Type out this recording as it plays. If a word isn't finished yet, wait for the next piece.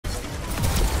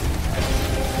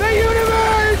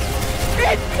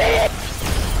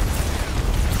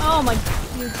Oh my.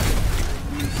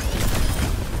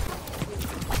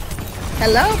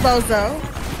 Hello, Bozo.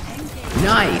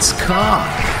 Nice cock.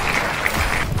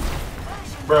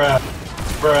 Bruh.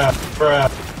 Bruh. Bruh.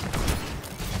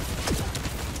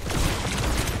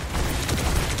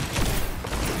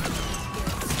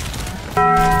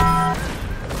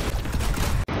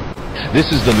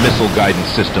 This is the missile guidance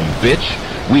system, bitch.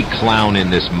 We clown in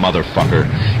this motherfucker.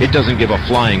 It doesn't give a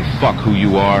flying fuck who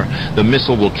you are. The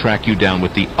missile will track you down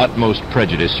with the utmost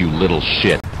prejudice, you little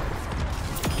shit.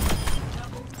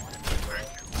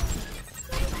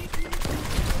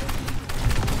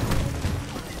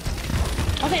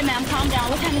 Okay, ma'am, calm down.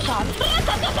 What kind of shot?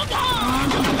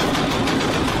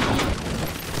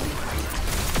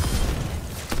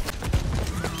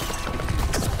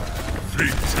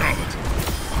 Fatality.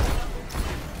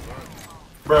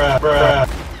 Bruh. Bruh.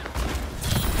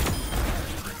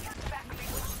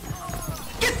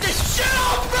 Get this shit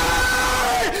off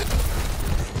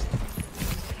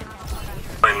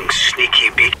me! Sneaky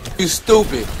beak. You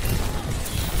stupid.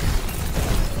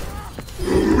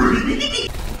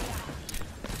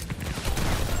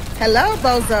 Hello,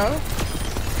 Bozo.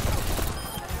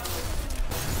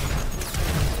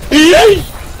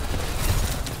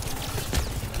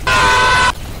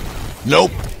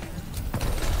 Nope.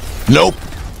 Nope.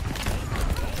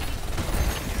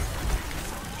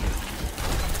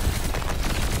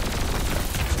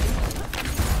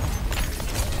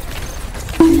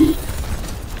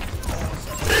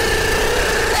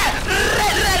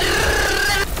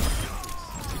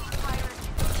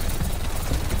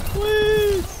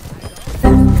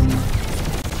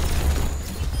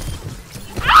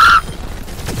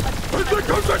 There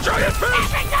comes a giant fish!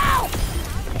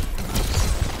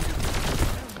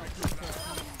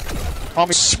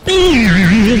 Homie.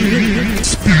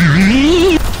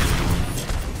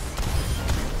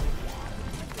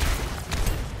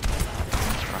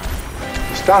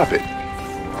 Stop it.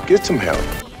 Get some help.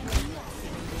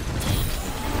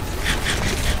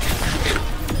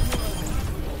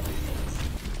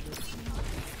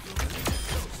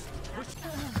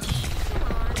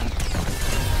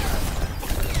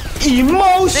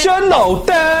 Emotional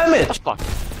damage. Fuck.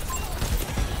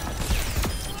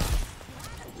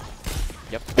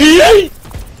 Yep.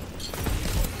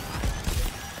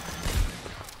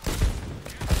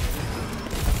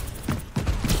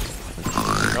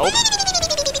 Nope.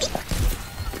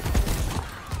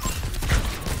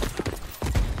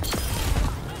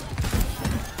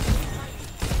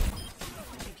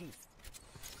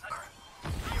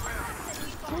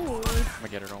 I'm gonna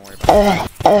get her, don't worry about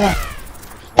it.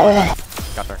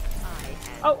 Got her.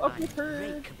 Oh, okay,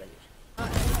 her.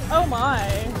 Oh my.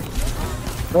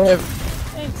 Live.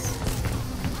 Thanks.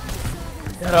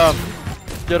 Get him.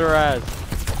 Get her ass.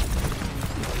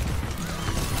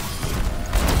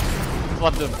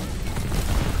 Left him.